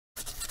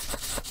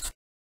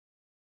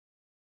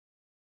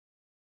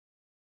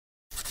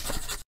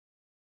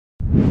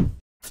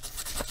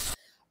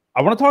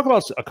I want to talk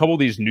about a couple of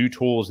these new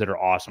tools that are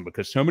awesome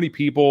because so many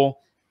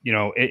people, you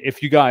know,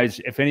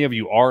 if any of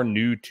you are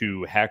new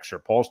to Hex or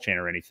PulseChain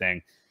or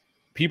anything,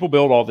 people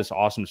build all this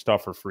awesome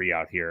stuff for free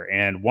out here.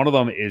 And one of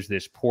them is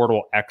this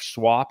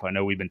PortalXSwap. I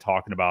know we've been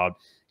talking about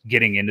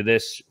getting into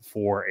this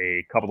for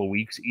a couple of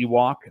weeks,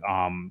 Ewok.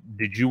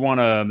 Did you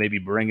want to maybe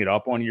bring it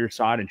up on your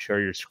side and share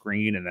your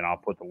screen, and then I'll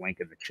put the link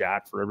in the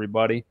chat for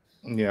everybody?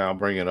 Yeah, I'll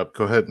bring it up.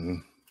 Go ahead.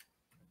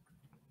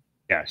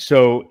 Yeah,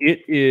 so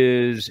it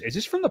is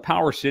this from the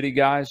PowerCity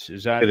guys?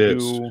 Is that it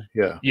is?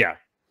 Yeah. Yeah.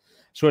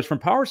 So it's from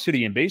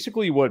PowerCity, and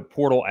basically what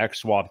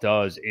PortalXSwap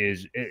does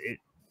is it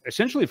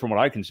essentially, from what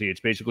I can see, it's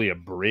basically a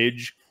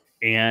bridge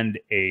and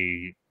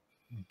a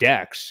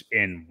DEX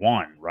in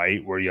one,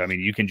 right? Where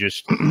you can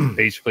just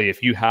basically,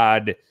 if you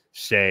had,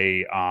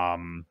 say,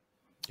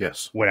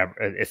 whatever,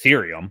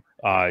 Ethereum,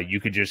 you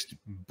could just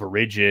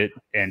bridge it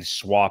and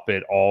swap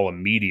it all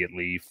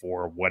immediately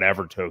for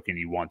whatever token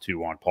you want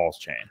to on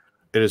PulseChain.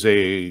 It is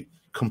a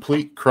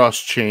complete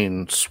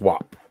cross-chain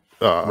swap.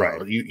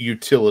 Right.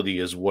 Utility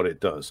is what it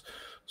does.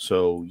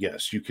 So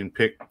yes, you can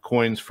pick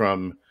coins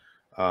from,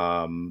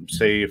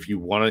 say, if you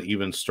want to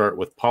even start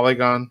with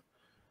Polygon,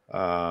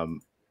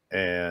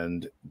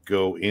 and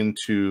go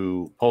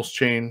into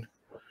PulseChain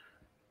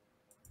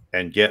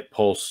and get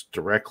Pulse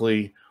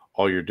directly.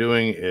 All you're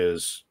doing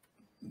is,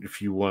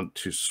 if you want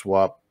to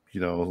swap,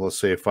 let's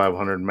say a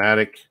 500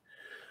 Matic,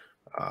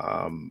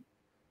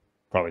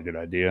 probably a good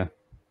idea.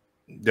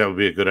 That would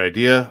be a good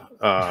idea.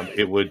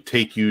 It would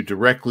take you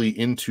directly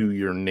into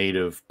your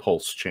native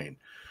Pulse chain,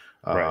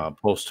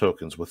 Pulse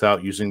tokens,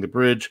 without using the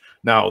bridge.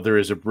 Now, there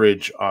is a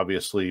bridge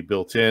obviously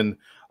built in.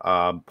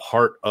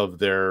 Part of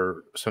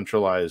their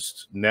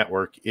centralized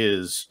network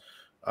is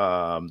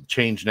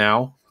Change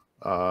Now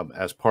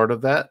as part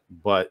of that.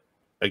 But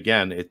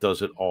again, it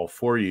does it all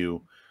for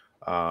you.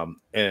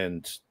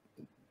 And,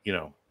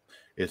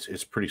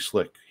 it's pretty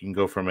slick. You can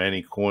go from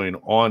any coin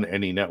on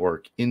any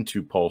network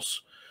into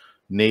Pulse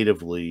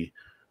natively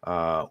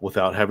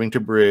without having to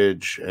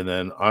bridge and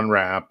then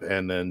unwrap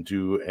and then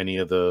do any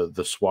of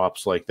the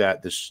swaps like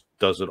that. This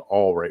does it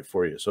all right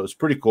for you. So it's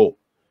pretty cool.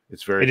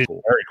 It's very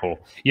cool. Very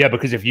cool. Yeah,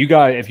 because if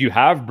you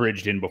have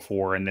bridged in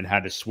before and then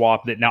had to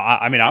swap that. Now,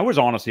 I mean, I was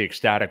honestly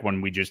ecstatic when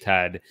we just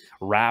had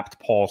wrapped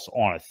Pulse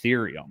on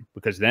Ethereum,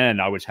 because then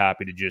I was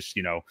happy to just,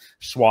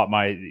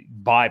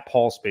 buy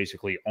Pulse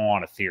basically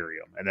on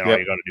Ethereum. And then all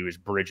you got to do is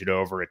bridge it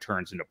over. It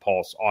turns into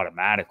Pulse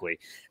automatically.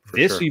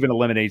 This even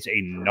eliminates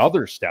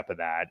another step of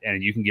that.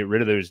 And you can get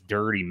rid of those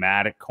dirty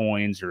Matic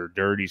coins or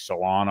dirty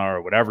Solana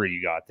or whatever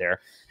you got there,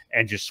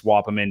 and just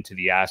swap them into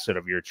the asset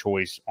of your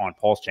choice on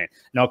PulseChain.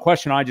 Now, a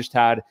question I just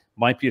had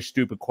might be a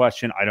stupid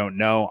question. I don't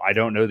know. I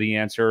don't know the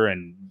answer,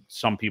 and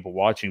some people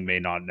watching may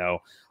not know.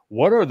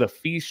 What are the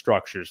fee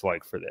structures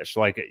like for this?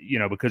 Like,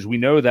 because we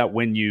know that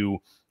when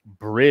you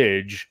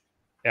bridge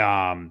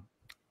over,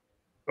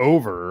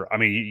 I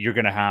mean, you're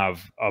going to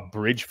have a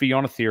bridge fee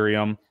on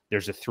Ethereum.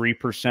 There's a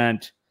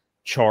 3%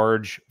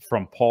 charge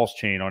from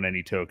PulseChain on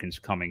any tokens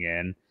coming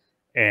in.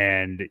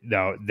 And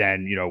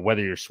then,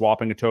 whether you're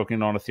swapping a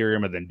token on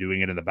Ethereum or then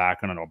doing it in the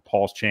backend on a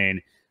PulseChain,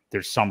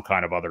 there's some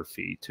kind of other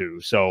fee too.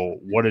 So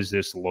what does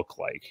this look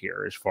like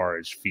here as far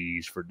as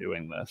fees for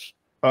doing this?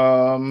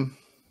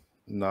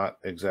 Not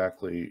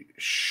exactly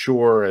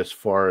sure as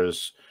far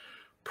as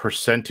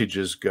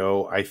percentages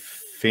go. I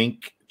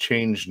think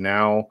Change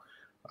Now,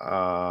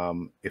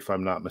 if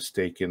I'm not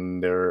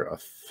mistaken,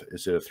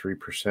 is it a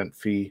 3%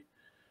 fee?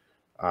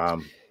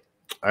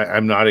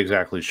 I'm not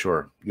exactly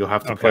sure. You'll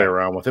have to play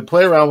around with it.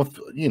 Play around with,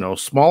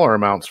 smaller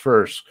amounts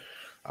first.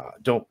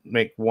 Don't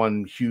make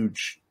one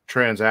huge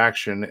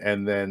transaction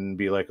and then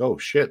be like, oh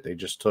shit, they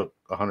just took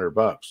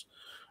 $100.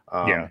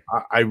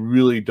 I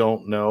really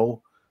don't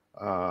know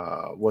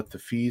what the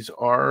fees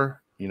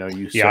are.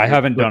 I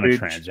haven't done a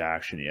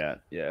transaction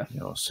yet. Yeah.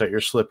 Set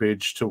your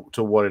slippage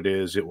to what it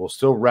is. It will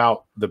still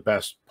route the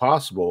best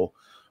possible.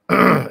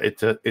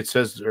 It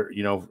says,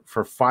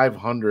 for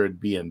 500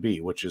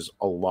 BNB, which is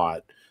a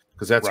lot,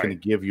 because that's going to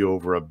give you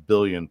over 1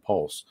 billion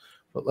Pulse.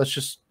 But let's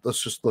just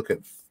look at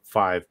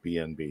 5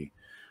 BNB.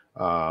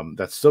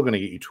 That's still going to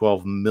get you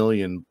 12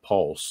 million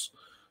Pulse.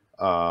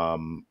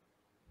 And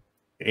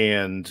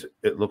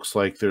it looks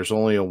like there's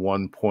only a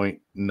 1.97%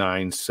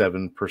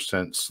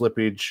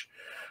 slippage,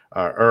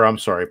 or I'm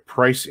sorry,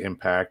 price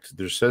impact.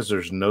 There says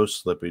there's no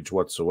slippage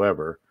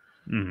whatsoever.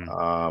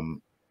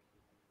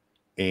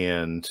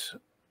 And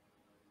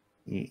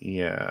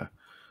yeah,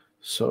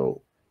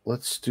 so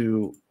let's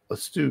do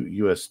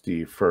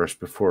USD first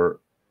before.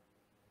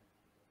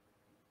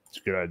 It's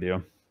a good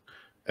idea.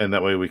 And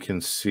that way we can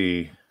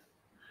see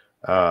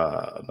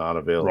not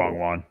available. Wrong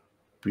one.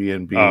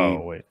 BNB.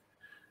 Oh, wait.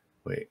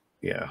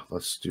 Yeah,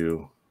 let's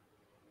do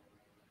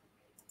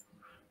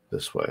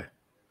this way.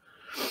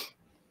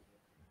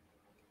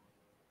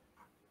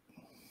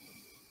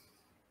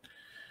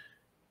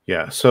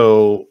 Yeah,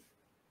 so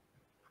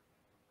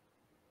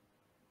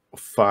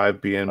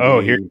 5 BNB. Oh,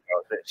 here you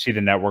go. See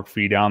the network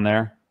fee down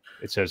there?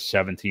 It says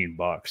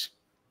 $17.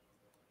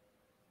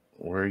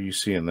 Where are you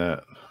seeing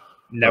that?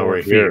 network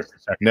right here, fees.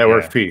 Second,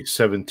 network yeah. fee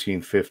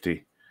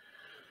 1750.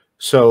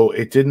 So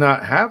it did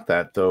not have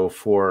that though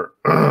for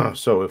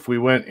so if we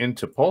went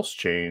into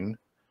PulseChain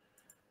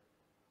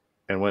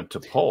and went to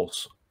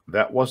Pulse,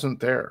 that wasn't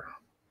there.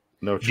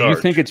 No Do you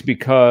think charge. it's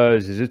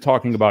because, is it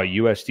talking about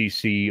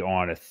USDC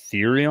on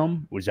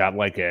Ethereum? Was that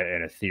like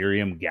an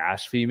Ethereum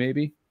gas fee,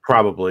 maybe?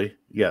 Probably,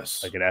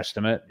 yes. Like an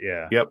estimate?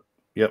 Yeah. Yep.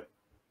 Yep.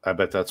 I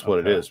bet that's what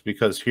it Okay. is,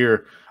 because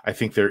here I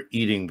think they're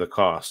eating the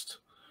cost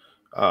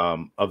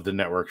of the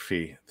network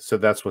fee. So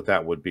that's what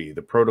that would be.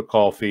 The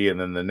protocol fee and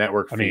then the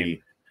network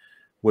fee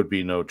would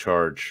be no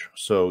charge.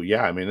 So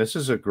yeah, I mean, this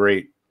is a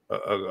great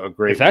If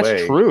great that's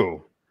way.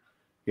 true,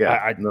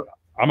 Yeah.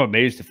 I'm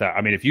amazed if that.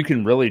 I mean, if you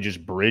can really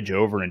just bridge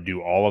over and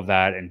do all of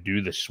that and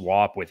do the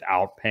swap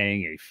without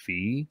paying a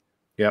fee.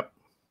 Yep.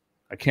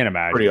 I can't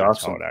imagine Pretty that's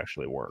awesome. how it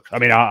actually works. I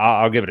mean,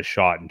 I'll give it a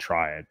shot and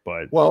try it,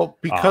 but well,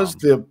 because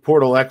the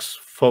Portal X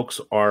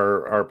folks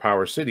are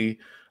PowerCity,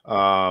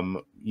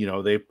 you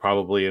know, they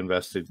probably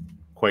invested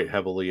quite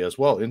heavily as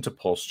well into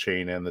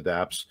PulseChain and the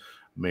dApps.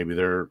 Maybe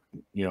they're,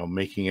 you know,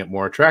 making it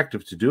more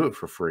attractive to do it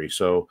for free,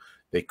 so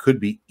they could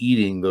be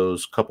eating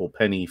those couple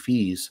penny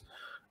fees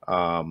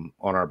on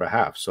our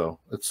behalf. So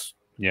it's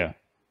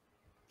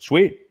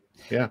sweet.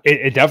 Yeah,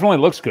 it definitely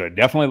looks good.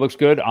 Definitely looks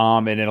good.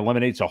 And it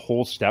eliminates a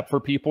whole step for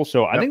people.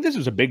 So I think this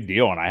is a big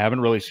deal, and I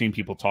haven't really seen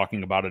people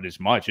talking about it as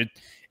much.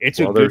 It's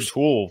a good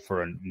tool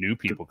for new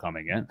people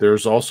coming in.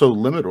 There's also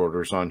limit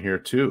orders on here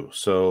too,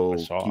 so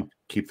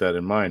keep that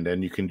in mind.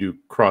 And you can do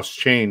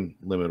cross-chain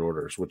limit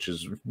orders, which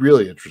is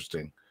really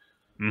interesting.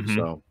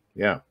 So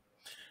yeah,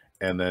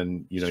 and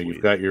then you know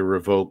you've got your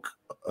revoke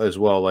as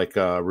well, like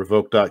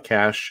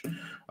revoke.cash,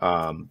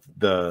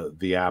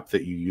 the app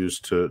that you use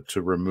to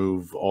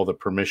remove all the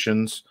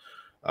permissions.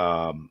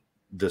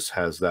 This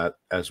has that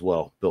as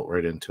well built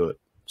right into it.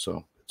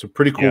 So it's a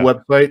pretty cool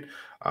website.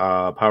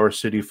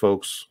 PowerCity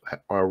folks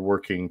are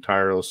working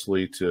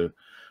tirelessly to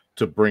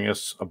bring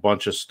us a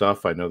bunch of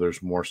stuff. I know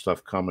there's more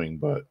stuff coming,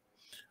 but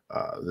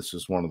this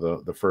is one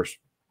of the first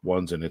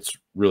ones, and it's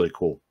really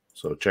cool.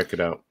 So check it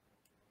out.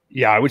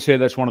 Yeah, I would say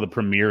that's one of the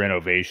premier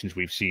innovations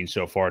we've seen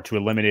so far, to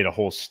eliminate a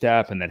whole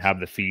step and then have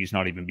the fees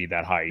not even be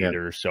that high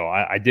either. So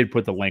I did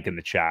put the link in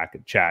the chat.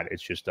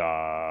 It's just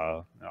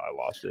I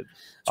lost it.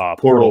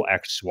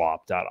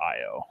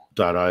 PortalXSwap.io.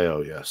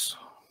 .io, yes.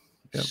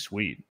 Yep. Sweet.